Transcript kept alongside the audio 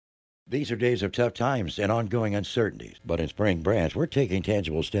These are days of tough times and ongoing uncertainties. But in Spring Branch, we're taking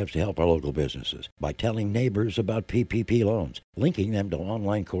tangible steps to help our local businesses by telling neighbors about PPP loans, linking them to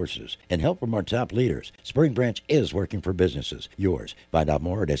online courses, and help from our top leaders. Spring Branch is working for businesses. Yours. Find out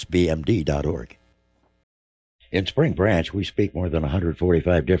more at sbmd.org. In Spring Branch, we speak more than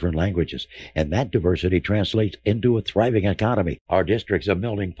 145 different languages, and that diversity translates into a thriving economy. Our district's a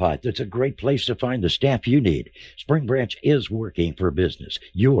melting pot. It's a great place to find the staff you need. Spring Branch is working for business.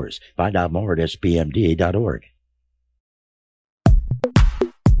 Yours. Find out more at sbmd.org.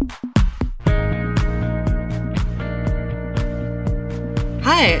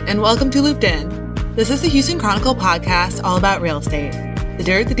 Hi, and welcome to Looped In. This is the Houston Chronicle podcast all about real estate. The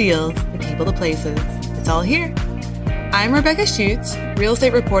dirt, the deals, the people, the places. It's all here. I'm Rebecca Schutz, real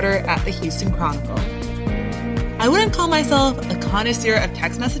estate reporter at the Houston Chronicle. I wouldn't call myself a connoisseur of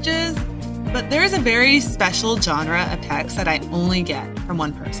text messages, but there is a very special genre of text that I only get from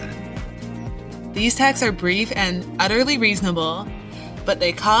one person. These texts are brief and utterly reasonable, but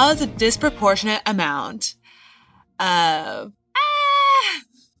they cause a disproportionate amount of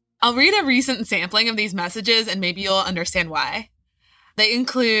I'll read a recent sampling of these messages and maybe you'll understand why. They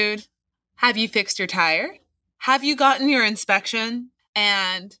include, have you fixed your tire? Have you gotten your inspection?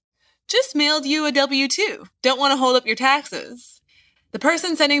 And just mailed you a W-2. Don't want to hold up your taxes. The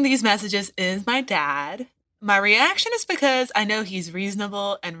person sending these messages is my dad. My reaction is because I know he's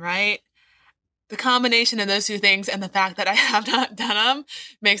reasonable and right. The combination of those two things and the fact that I have not done them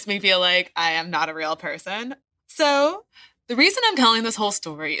makes me feel like I am not a real person. So the reason I'm telling this whole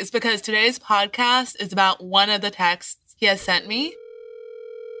story is because today's podcast is about one of the texts he has sent me.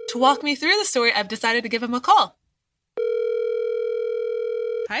 To walk me through the story, I've decided to give him a call.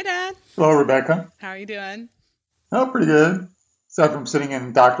 Hi, Dad. Hello, Rebecca. How are you doing? Oh, pretty good. Aside from sitting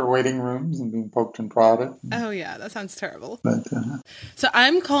in doctor waiting rooms and being poked and prodded. Oh, yeah, that sounds terrible. But, So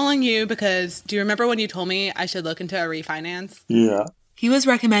I'm calling you because, do you remember when you told me I should look into a refinance? Yeah. He was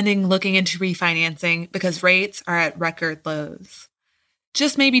recommending looking into refinancing because rates are at record lows.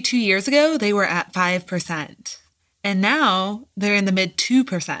 Just maybe 2 years ago, they were at 5%. And now they're in the mid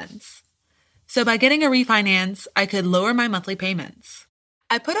 2%. So by getting a refinance, I could lower my monthly payments.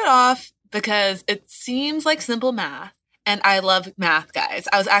 I put it off because it seems like simple math, and I love math, guys.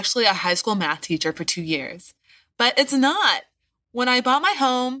 I was actually a high school math teacher for 2 years, but it's not. When I bought my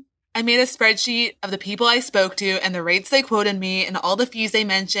home, I made a spreadsheet of the people I spoke to and the rates they quoted me and all the fees they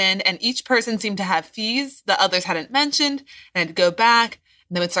mentioned, and each person seemed to have fees that others hadn't mentioned, and I'd go back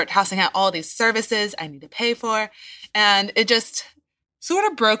and they would start tossing out all these services I need to pay for. And it just sort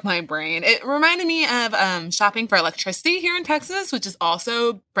of broke my brain. It reminded me of shopping for electricity here in Texas, which is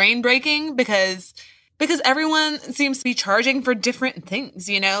also brain breaking because everyone seems to be charging for different things,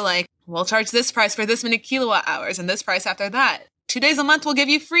 you know, like we'll charge this price for this many kilowatt hours and this price after that. 2 days a month we'll give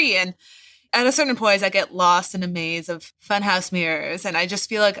you free. And at a certain point, I get lost in a maze of funhouse mirrors and I just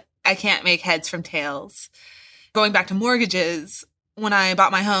feel like I can't make heads from tails. Going back to mortgages, when I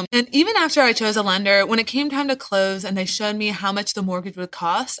bought my home, and even after I chose a lender, when it came time to close and they showed me how much the mortgage would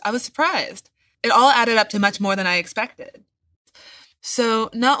cost, I was surprised. It all added up to much more than I expected. So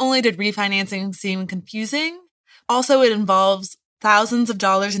not only did refinancing seem confusing, also it involves thousands of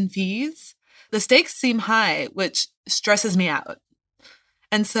dollars in fees. The stakes seem high, which stresses me out.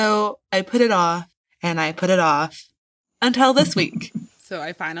 And so I put it off and I put it off until this week. So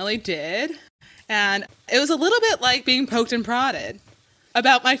I finally did. And it was a little bit like being poked and prodded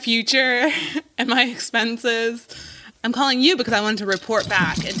about my future and my expenses. I'm calling you because I wanted to report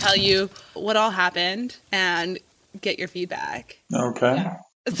back and tell you what all happened and get your feedback. Okay.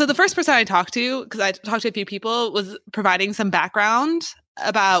 So the first person I talked to, because I talked to a few people, was providing some background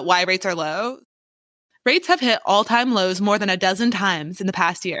about why rates are low. Rates have hit all-time lows more than a dozen times in the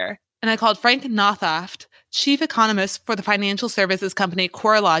past year. And I called Frank Nothaft, chief economist for the financial services company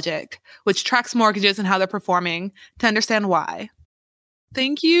CoreLogic, which tracks mortgages and how they're performing, to understand why.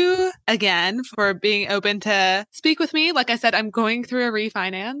 Thank you again for being open to speak with me. Like I said, I'm going through a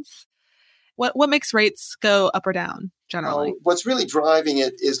refinance. What makes rates go up or down generally? What's really driving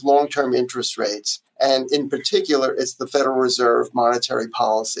it is long-term interest rates. And in particular, it's the Federal Reserve monetary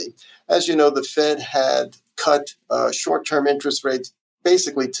policy. As you know, the Fed had cut short-term interest rates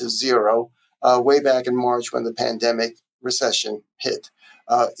basically to zero way back in March when the pandemic recession hit.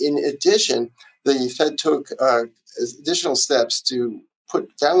 In addition, the Fed took additional steps to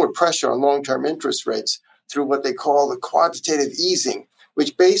put downward pressure on long-term interest rates through what they call the quantitative easing,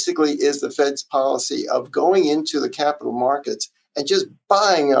 which basically is the Fed's policy of going into the capital markets and just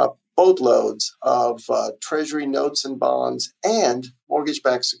buying up boatloads of treasury notes and bonds and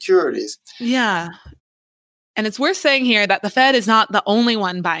mortgage-backed securities. Yeah. And it's worth saying here that the Fed is not the only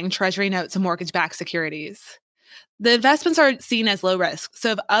one buying Treasury notes and mortgage-backed securities. The investments are seen as low risk,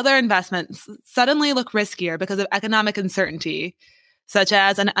 so if other investments suddenly look riskier because of economic uncertainty, such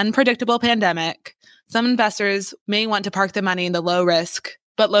as an unpredictable pandemic, some investors may want to park their money in the low risk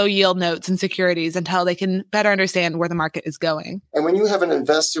but low yield notes and securities until they can better understand where the market is going. And when you have an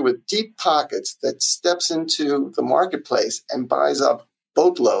investor with deep pockets that steps into the marketplace and buys up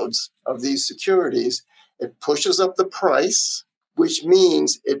boatloads of these securities, it pushes up the price, which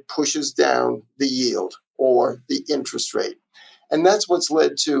means it pushes down the yield or the interest rate. And that's what's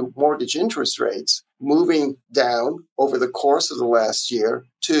led to mortgage interest rates moving down over the course of the last year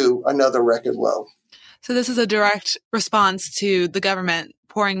to another record low. So this is a direct response to the government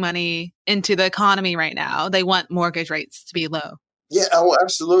pouring money into the economy right now. They want mortgage rates to be low. Yeah, oh,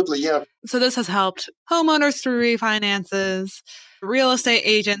 absolutely, yeah. So this has helped homeowners through refinances, real estate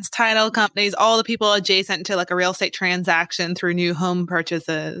agents, title companies, all the people adjacent to like a real estate transaction through new home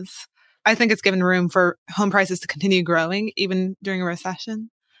purchases. I think it's given room for home prices to continue growing even during a recession.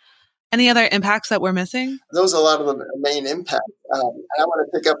 Any other impacts that we're missing? Those are a lot of the main impacts. I want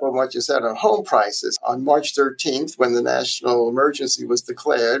to pick up on what you said on home prices. On March 13th, when the national emergency was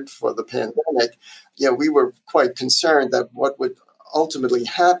declared for the pandemic, we were quite concerned that what would ultimately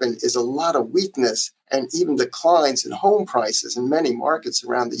happen is a lot of weakness and even declines in home prices in many markets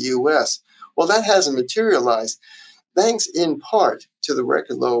around the U.S. Well, that hasn't materialized, thanks in part to the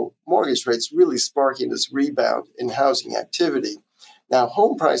record low mortgage rates really sparking this rebound in housing activity. Now,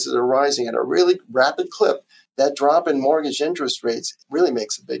 home prices are rising at a really rapid clip. That drop in mortgage interest rates really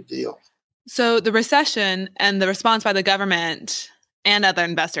makes a big deal. So the recession and the response by the government and other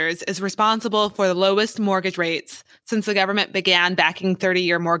investors is responsible for the lowest mortgage rates since the government began backing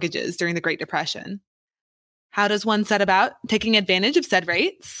 30-year mortgages during the Great Depression. How does one set about taking advantage of said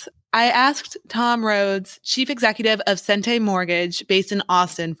rates? I asked Tom Rhodes, chief executive of Sente Mortgage based in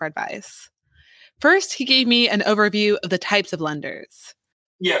Austin, for advice. First, he gave me an overview of the types of lenders.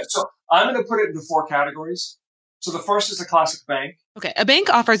 Yeah, so I'm going to put it into 4 categories. So the first is a classic bank. Okay, a bank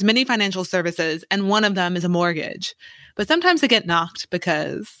offers many financial services, and one of them is a mortgage. But sometimes they get knocked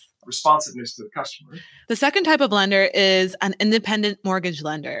because responsiveness to the customer. The second type of lender is an independent mortgage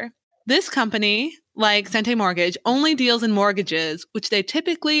lender. This company, like Sente Mortgage, only deals in mortgages, which they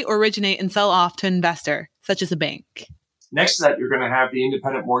typically originate and sell off to an investor, such as a bank. Next to that, you're going to have the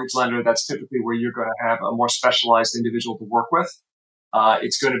independent mortgage lender. That's typically where you're going to have a more specialized individual to work with.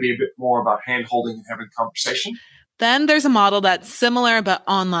 It's going to be a bit more about hand-holding and having conversation. Then there's a model that's similar but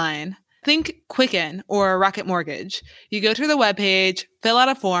online. Think Quicken or Rocket Mortgage. You go to the webpage, fill out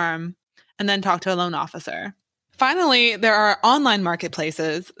a form, and then talk to a loan officer. Finally, there are online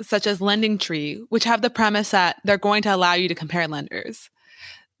marketplaces such as LendingTree, which have the premise that they're going to allow you to compare lenders.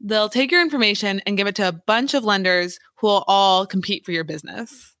 They'll take your information and give it to a bunch of lenders who will all compete for your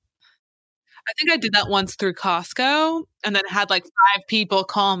business. I think I did that once through Costco and then had like 5 people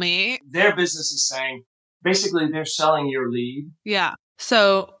call me. Their business is saying, basically, they're selling your lead. Yeah.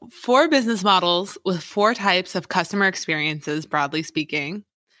 So 4 business models with 4 types of customer experiences, broadly speaking.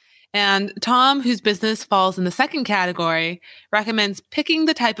 And Tom, whose business falls in the second category, recommends picking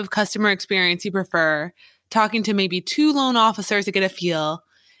the type of customer experience you prefer, talking to maybe 2 loan officers to get a feel,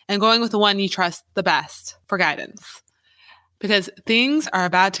 and going with the one you trust the best for guidance. Because things are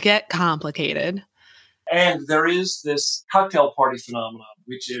about to get complicated. And there is this cocktail party phenomenon,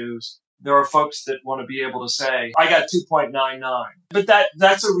 which is there are folks that want to be able to say, I got 2.99. But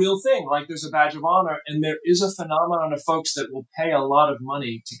that's a real thing. Like there's a badge of honor. And there is a phenomenon of folks that will pay a lot of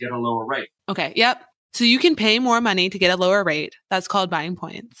money to get a lower rate. Okay. Yep. So you can pay more money to get a lower rate. That's called buying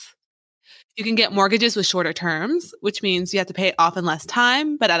points. You can get mortgages with shorter terms, which means you have to pay it off in less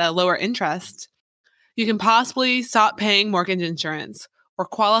time, but at a lower interest. You can possibly stop paying mortgage insurance or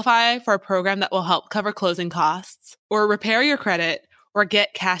qualify for a program that will help cover closing costs or repair your credit or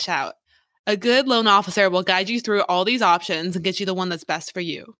get cash out. A good loan officer will guide you through all these options and get you the one that's best for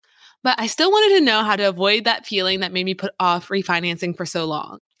you. But I still wanted to know how to avoid that feeling that made me put off refinancing for so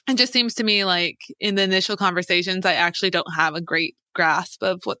long. It just seems to me like in the initial conversations, I actually don't have a great grasp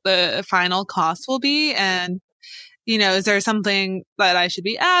of what the final cost will be. And, is there something that I should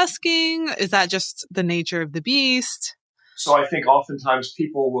be asking? Is that just the nature of the beast? So I think oftentimes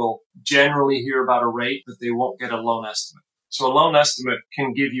people will generally hear about a rate, but they won't get a loan estimate. So a loan estimate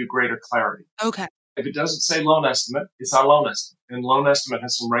can give you greater clarity. Okay. If it doesn't say loan estimate, it's not a loan estimate. And loan estimate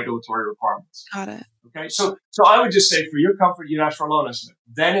has some regulatory requirements. Got it. Okay. So I would just say for your comfort, you'd ask for a loan estimate.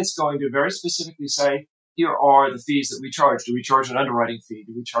 Then it's going to very specifically say, here are the fees that we charge. Do we charge an underwriting fee?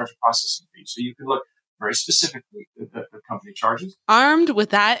 Do we charge a processing fee? So you can look very specifically that the company charges. Armed with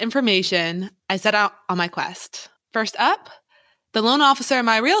that information, I set out on my quest. First up, the loan officer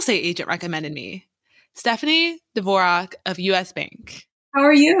my real estate agent recommended me, Stephanie Dvorak of US Bank. How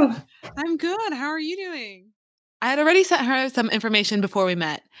are you? I'm good. How are you doing? I had already sent her some information before we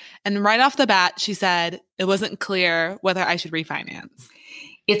met, and right off the bat, she said it wasn't clear whether I should refinance.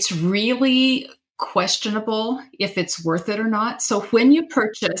 It's really questionable if it's worth it or not. So when you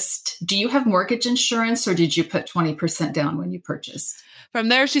purchased, do you have mortgage insurance or did you put 20% down when you purchased? From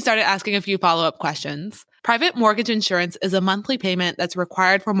there, she started asking a few follow-up questions. Private mortgage insurance is a monthly payment that's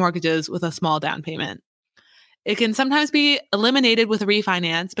required for mortgages with a small down payment. It can sometimes be eliminated with a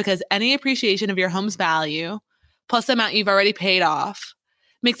refinance because any appreciation of your home's value, plus the amount you've already paid off,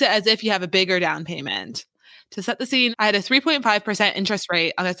 makes it as if you have a bigger down payment. To set the scene, I had a 3.5% interest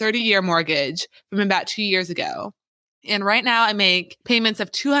rate on a 30-year mortgage from about 2 years ago. And right now I make payments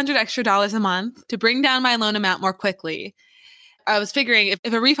of $200 extra a month to bring down my loan amount more quickly. I was figuring if a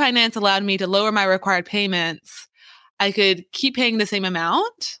refinance allowed me to lower my required payments, I could keep paying the same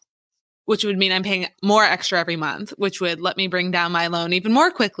amount, which would mean I'm paying more extra every month, which would let me bring down my loan even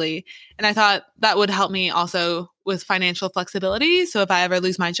more quickly. And I thought that would help me also with financial flexibility. So if I ever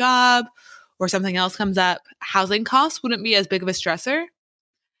lose my job or something else comes up, housing costs wouldn't be as big of a stressor.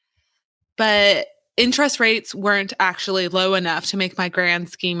 But interest rates weren't actually low enough to make my grand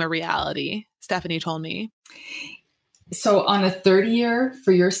scheme a reality, Stephanie told me. So on a 30-year,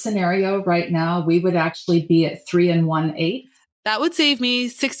 for your scenario right now, we would actually be at 3 1/8. That would save me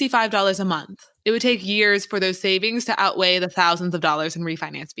 $65 a month. It would take years for those savings to outweigh the thousands of dollars in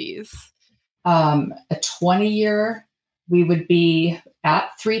refinance fees. A 20-year, we would be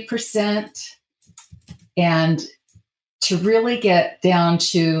at 3%. And to really get down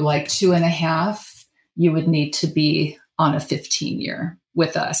to like 2.5, you would need to be on a 15-year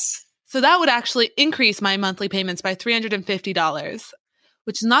with us. So that would actually increase my monthly payments by $350,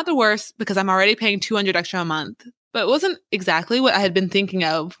 which is not the worst because I'm already paying $200 extra a month. But it wasn't exactly what I had been thinking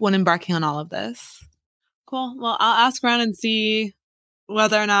of when embarking on all of this. Cool. Well, I'll ask around and see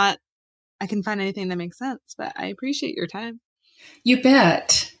whether or not I can find anything that makes sense. But I appreciate your time. You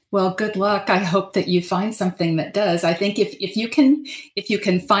bet. Well, good luck. I hope that you find something that does. I think if you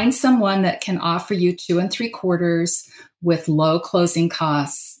can find someone that can offer you 2 3/4 with low closing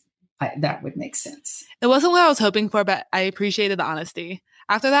costs, that would make sense. It wasn't what I was hoping for, but I appreciated the honesty.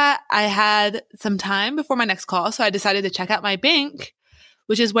 After that, I had some time before my next call, so I decided to check out my bank,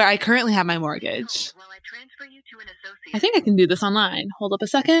 which is where I currently have my mortgage. I think I can do this online. Hold up a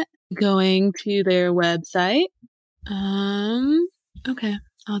second. Going to their website. Okay,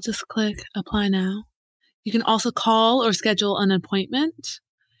 I'll just click apply now. You can also call or schedule an appointment.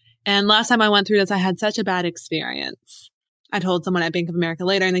 And last time I went through this, I had such a bad experience. I told someone at Bank of America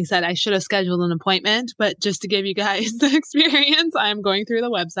later and they said I should have scheduled an appointment, but just to give you guys the experience, I'm going through the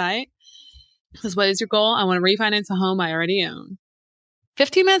website. It says, what is your goal? I want to refinance a home I already own.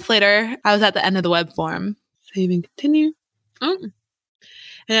 15 minutes later, I was at the end of the web form. Save and continue. And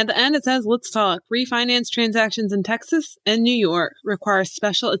at the end, it says, let's talk. Refinance transactions in Texas and New York require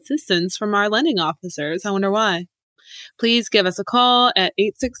special assistance from our lending officers. I wonder why. Please give us a call at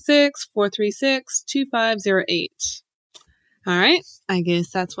 866-436-2508. All right. I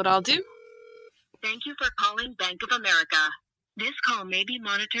guess that's what I'll do. Thank you for calling Bank of America. This call may be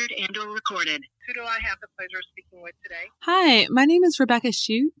monitored and or recorded. Who do I have the pleasure of speaking with today? Hi, my name is Rebecca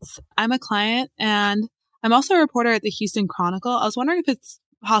Schutz. I'm a client and I'm also a reporter at the Houston Chronicle. I was wondering if it's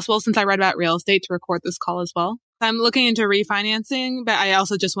possible, since I read about real estate, to record this call as well. I'm looking into refinancing, but I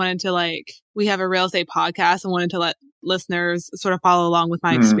also just wanted to we have a real estate podcast and wanted to let listeners sort of follow along with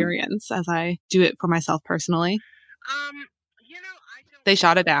my experience as I do it for myself personally. They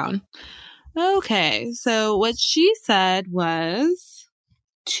shot it down. Okay, so what she said was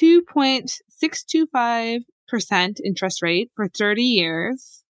 2.625% interest rate for 30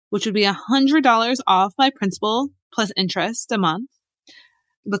 years, which would be $100 off my principal plus interest a month.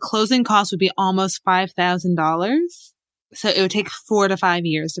 The closing cost would be almost $5,000. So it would take 4 to 5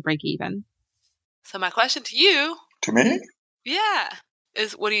 years to break even. So my question to you. To me? Yeah.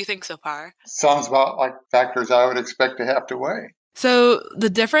 Is what do you think so far? Sounds about like factors I would expect to have to weigh. So the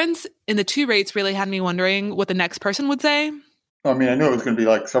difference in the two rates really had me wondering what the next person would say. I mean, I knew it was going to be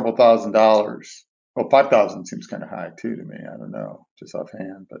like several $1,000s. Well, 5,000 seems kind of high too to me. I don't know, just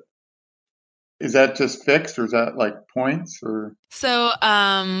offhand. But is that just fixed, or is that like points, or? So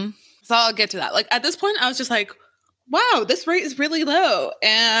I'll get to that. At this point, I was just like, wow, this rate is really low,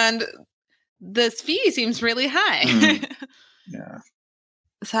 and this fee seems really high. Yeah.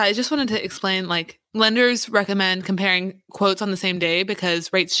 So I just wanted to explain, lenders recommend comparing quotes on the same day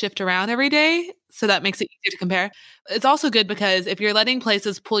because rates shift around every day. So that makes it easier to compare. It's also good because if you're letting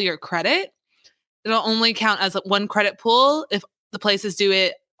places pull your credit, it'll only count as one credit pull if the places do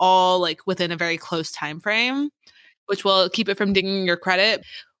it all like within a very close time frame, which will keep it from dinging your credit.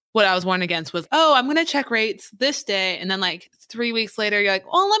 What I was warned against was, oh, I'm going to check rates this day. And then like 3 weeks later, you're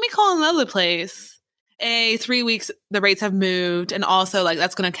like, well, let me call another place. 3 weeks, the rates have moved. And also like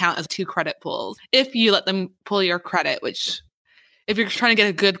that's going to count as 2 credit pulls if you let them pull your credit, which if you're trying to get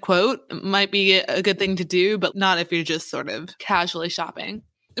a good quote, it might be a good thing to do, but not if you're just sort of casually shopping.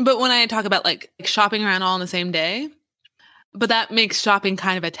 But when I talk about like shopping around all on the same day, but that makes shopping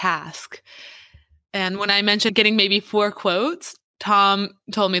kind of a task. And when I mentioned getting maybe 4 quotes, Tom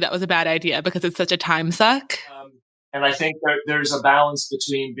told me that was a bad idea because it's such a time suck. And I think there's a balance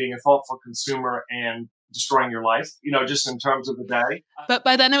between being a thoughtful consumer and destroying your life, just in terms of the day. But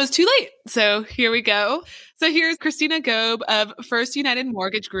by then it was too late. So here we go. So here's Christina Goeb of First United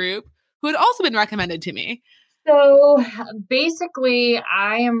Mortgage Group, who had also been recommended to me. So basically,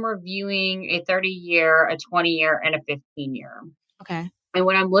 I am reviewing a 30-year, a 20-year, and a 15-year. Okay. And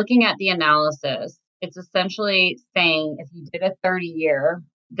when I'm looking at the analysis, it's essentially saying if you did a 30-year,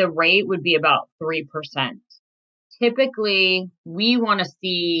 the rate would be about 3%. Typically, we want to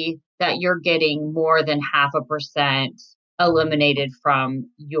see that you're getting more than 0.5% eliminated from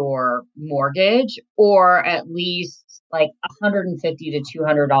your mortgage, or at least like $150 to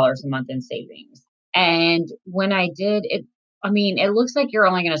 $200 a month in savings. And when I did it, it looks like you're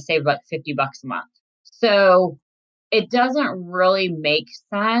only going to save about $50 a month. So it doesn't really make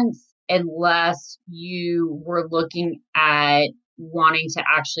sense unless you were looking at wanting to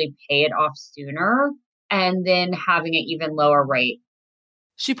actually pay it off sooner and then having an even lower rate.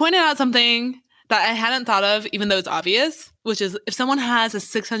 She pointed out something that I hadn't thought of, even though it's obvious, which is if someone has a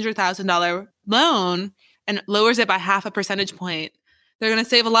 $600,000 loan and lowers it by 0.5 percentage point, they're going to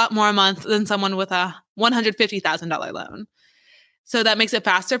save a lot more a month than someone with a $150,000 loan. So that makes it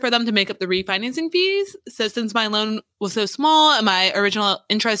faster for them to make up the refinancing fees. So since my loan was so small and my original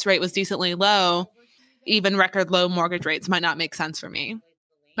interest rate was decently low, even record low mortgage rates might not make sense for me.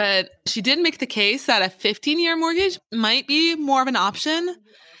 But she did make the case that a 15-year mortgage might be more of an option.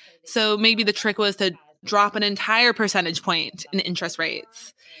 So maybe the trick was to drop an entire percentage point in interest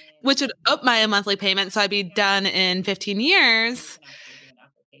rates, which would up my monthly payment. So I'd be done in 15 years.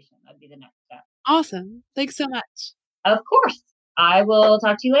 That'd be the next step. Awesome. Thanks so much. Of course. I will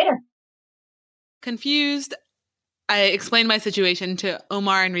talk to you later. Confused, I explained my situation to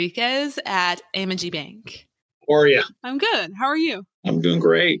Omar Enriquez at AMG Bank. How are you? I'm good. How are you? I'm doing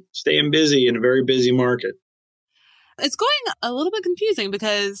great. Staying busy in a very busy market. It's going a little bit confusing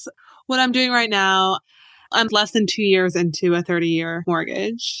because what I'm doing right now, I'm less than 2 years into a 30-year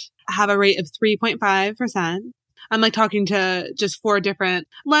mortgage. I have a rate of 3.5%. I'm like talking to just 4 different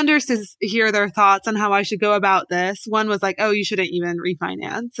lenders to hear their thoughts on how I should go about this. One was like, oh, you shouldn't even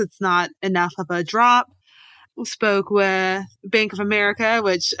refinance. It's not enough of a drop. Spoke with Bank of America,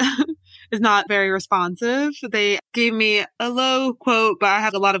 which is not very responsive. They gave me a low quote, but I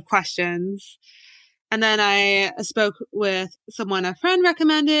had a lot of questions. And then I spoke with someone a friend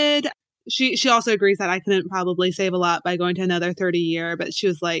recommended. She also agrees that I couldn't probably save a lot by going to another 30-year, but she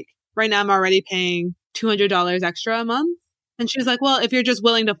was like, right now I'm already paying $200 extra a month. And she was like, well, if you're just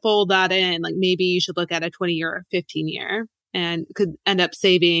willing to fold that in, like maybe you should look at a 20-year or 15-year and could end up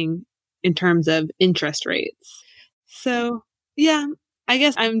saving in terms of interest rates. So yeah, I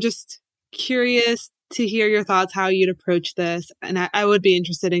guess I'm just curious to hear your thoughts, how you'd approach this. And I would be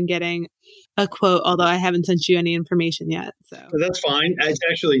interested in getting a quote, although I haven't sent you any information yet. So that's fine. It's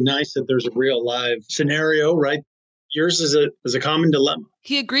actually nice that there's a real live scenario, right? Yours is a common dilemma.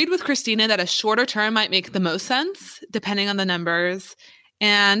 He agreed with Christina that a shorter term might make the most sense, depending on the numbers.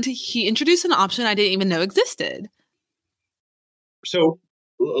 And he introduced an option I didn't even know existed. So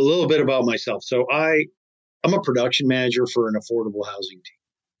a little bit about myself. So I'm a production manager for an affordable housing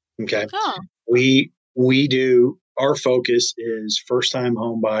team. Okay. Oh. We do, our focus is first-time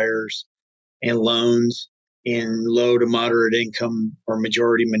home buyers and loans in low to moderate income or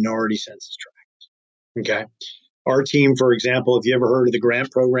majority minority census tracts. Okay. Our team, for example, if you ever heard of the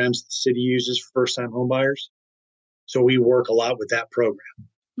grant programs the city uses for first-time home buyers, so we work a lot with that program.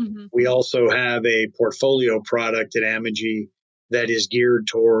 Mm-hmm. We also have a portfolio product at Amegy that is geared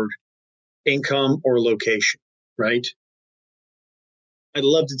toward income or location, right? I'd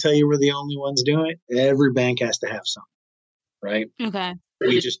love to tell you we're the only ones doing it. Every bank has to have something, right? Okay.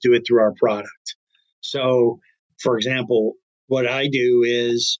 We just do it through our product. So, for example, what I do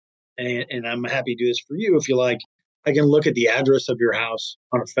is, and I'm happy to do this for you if you like, I can look at the address of your house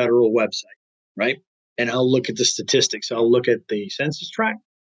on a federal website, right? And I'll look at the statistics. I'll look at the census tract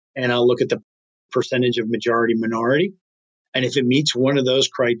and I'll look at the percentage of majority minority. And if it meets one of those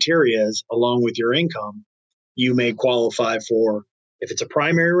criterias along with your income, you may qualify for, if it's a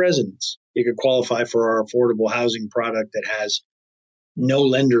primary residence, you could qualify for our affordable housing product that has no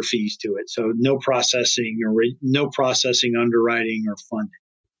lender fees to it. So no processing underwriting or funding.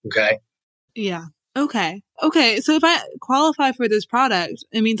 Okay. Yeah. Okay. So if I qualify for this product,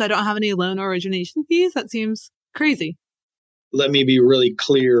 it means I don't have any loan origination fees? That seems crazy. Let me be really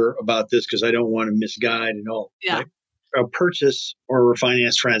clear about this because I don't want to misguide at all. Yeah. Right? A purchase or a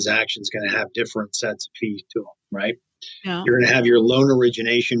refinance transaction is going to have different sets of fees to them, right? Yeah. You're going to have your loan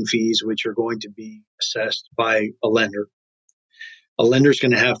origination fees, which are going to be assessed by a lender. A lender's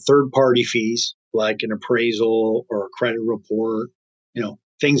going to have third-party fees like an appraisal or a credit report,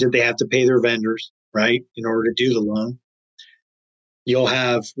 things that they have to pay their vendors, right, in order to do the loan. You'll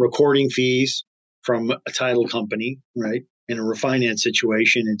have recording fees from a title company, right? In a refinance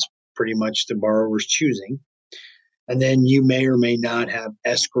situation, it's pretty much the borrower's choosing. And then you may or may not have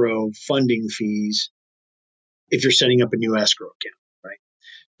escrow funding fees if you're setting up a new escrow account, right?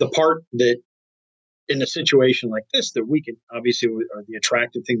 The part that in a situation like this that we can obviously, or the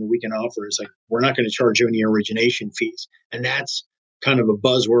attractive thing that we can offer is like, we're not going to charge you any origination fees. And that's kind of a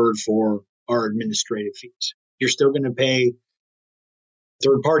buzzword for our administrative fees. You're still going to pay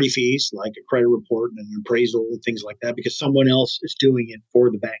third-party fees like a credit report and an appraisal and things like that because someone else is doing it for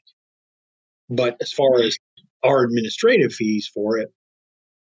the bank. But as far as our administrative fees for it,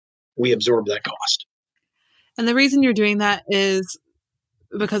 we absorb that cost. And the reason you're doing that is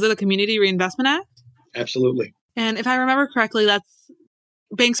because of the Community Reinvestment Act? Absolutely. And if I remember correctly,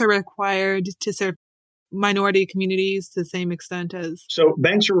 banks are required to serve minority communities to the same extent as... So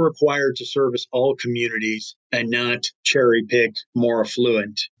banks are required to service all communities and not cherry pick more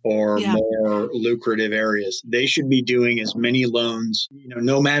affluent or more lucrative areas. They should be doing as many loans,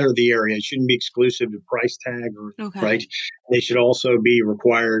 no matter the area. It shouldn't be exclusive to price tag, right? They should also be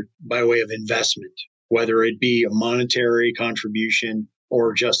required by way of investment, whether it be a monetary contribution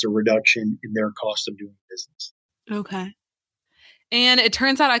or just a reduction in their cost of doing business. Okay. And it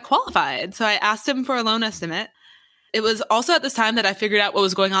turns out I qualified. So I asked him for a loan estimate. It was also at this time that I figured out what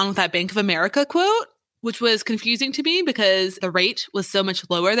was going on with that Bank of America quote, which was confusing to me because the rate was so much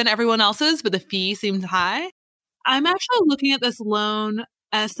lower than everyone else's, but the fee seemed high. I'm actually looking at this loan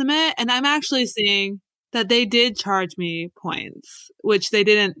estimate and I'm actually seeing that they did charge me points, which they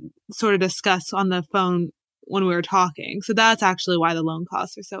didn't sort of discuss on the phone when we were talking. So that's actually why the loan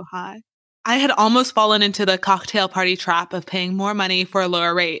costs are so high. I had almost fallen into the cocktail party trap of paying more money for a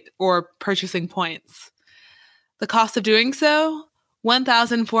lower rate or purchasing points. The cost of doing so,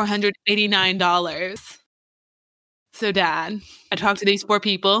 $1,489. So, Dad, I talked to these 4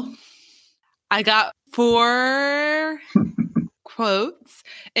 people. I got 4 quotes.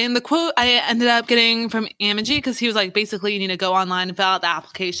 And the quote I ended up getting from Amegy because he was like, basically, you need to go online and fill out the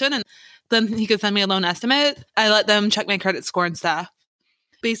application and then he could send me a loan estimate. I let them check my credit score and stuff.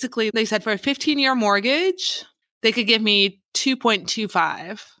 Basically, they said for a 15-year mortgage, they could give me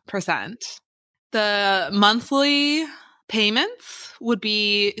 2.25%. The monthly payments would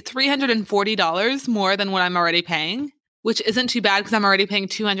be $340 more than what I'm already paying, which isn't too bad because I'm already paying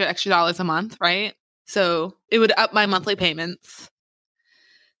 $200 extra a month, right? So it would up my monthly payments.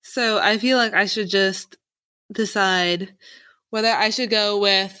 So I feel like I should just decide whether I should go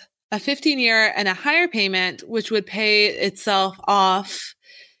with a 15-year and a higher payment, which would pay itself off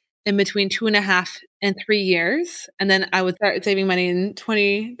in between 2.5 and 3 years. And then I would start saving money in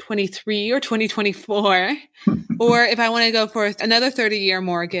 2023 or 2024. Or if I want to go for another 30-year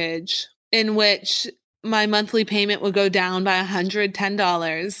mortgage in which my monthly payment would go down by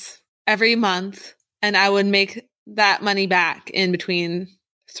 $110 every month. And I would make that money back in between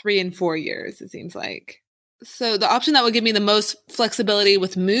 3 and 4 years, it seems like. So the option that would give me the most flexibility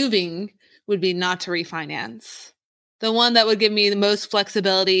with moving would be not to refinance. The one that would give me the most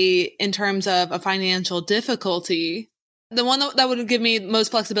flexibility in terms of a financial difficulty, the one that would give me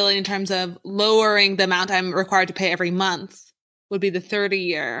most flexibility in terms of lowering the amount I'm required to pay every month would be the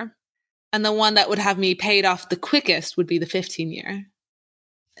 30-year. And the one that would have me pay it off the quickest would be the 15-year.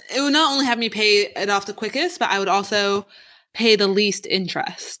 It would not only have me pay it off the quickest, but I would also pay the least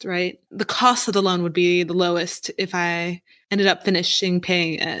interest, right? The cost of the loan would be the lowest if I ended up finishing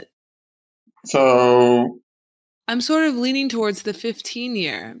paying it. So I'm sort of leaning towards the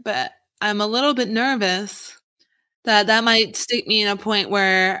 15-year, but I'm a little bit nervous that might stick me in a point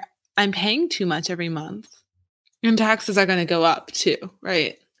where I'm paying too much every month. And taxes are going to go up too,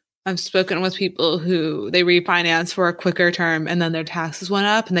 right? I've spoken with people who they refinance for a quicker term and then their taxes went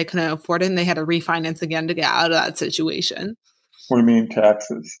up and they couldn't afford it and they had to refinance again to get out of that situation. What do you mean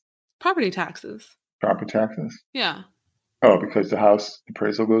taxes? Property taxes. Property taxes? Yeah. Oh, because the house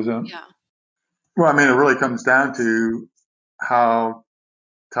appraisal goes up? Yeah. Well, I mean, it really comes down to how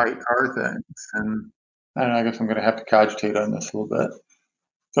tight are things. And I don't know, I guess I'm going to have to cogitate on this a little bit.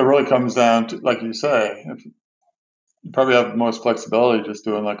 So it really comes down to, like you say, you probably have the most flexibility just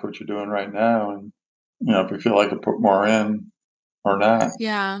doing like what you're doing right now. And, if you feel like you put more in or not.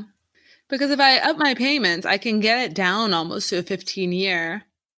 Yeah. Because if I up my payments, I can get it down almost to a 15-year.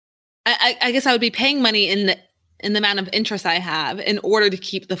 I guess I would be paying money in the amount of interest I have in order to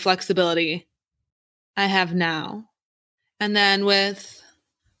keep the flexibility I have now. And then with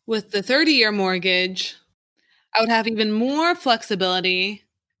the 30-year mortgage, I would have even more flexibility,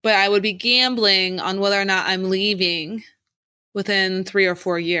 but I would be gambling on whether or not I'm leaving within 3 or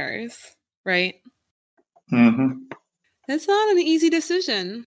 4 years, right? Mm-hmm. It's not an easy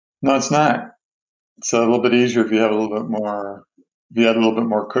decision. No, it's not. It's a little bit easier if you have a little bit more, if you had a little bit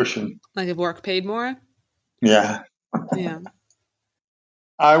more cushion. Like if work paid more? Yeah. Yeah.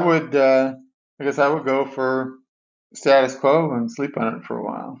 I guess I would go for status quo and sleep on it for a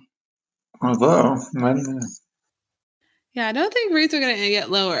while. Although, I don't know. Yeah, I don't think rates are going to get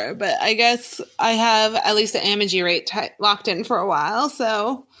lower, but I guess I have at least the Amegy rate locked in for a while,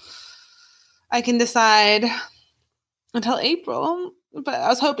 so I can decide until April. But I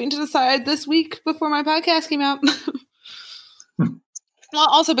was hoping to decide this week before my podcast came out. Well,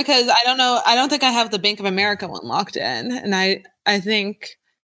 also because I don't think I have the Bank of America one locked in, and I think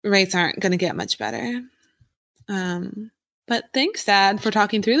rates aren't going to get much better. But thanks, Dad, for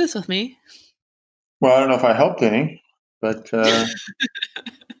talking through this with me. Well, I don't know if I helped any, but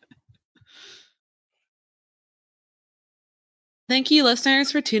thank you,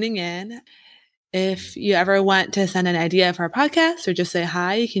 listeners, for tuning in. If you ever want to send an idea for our podcast or just say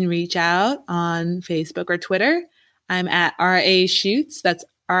hi, you can reach out on Facebook or Twitter. I'm at R.A. Schutz. That's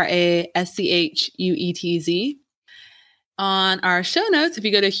RASCHUETZ. On our show notes, if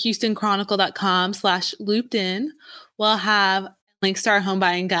you go to HoustonChronicle.com/looped-in, we'll have links to our home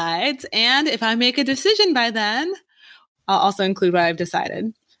buying guides. And if I make a decision by then, I'll also include what I've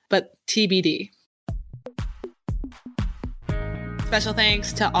decided. But TBD. Special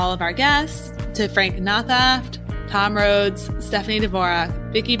thanks to all of our guests, to Frank Nothaft, Tom Rhodes, Stephanie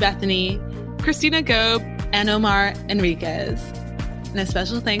Dvorak, Vicky Bethany, Christina Goeb, and Omar Enriquez. And a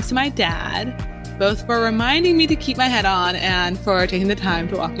special thanks to my dad, both for reminding me to keep my head on and for taking the time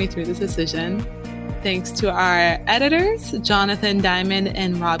to walk me through this decision. Thanks to our editors, Jonathan Diamond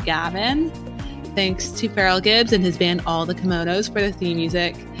and Rob Gavin. Thanks to Farrell Gibbs and his band All the Kimonos for the theme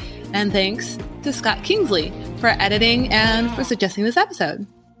music. And thanks to Scott Kingsley for editing and for suggesting this episode.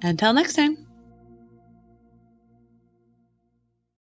 Until next time.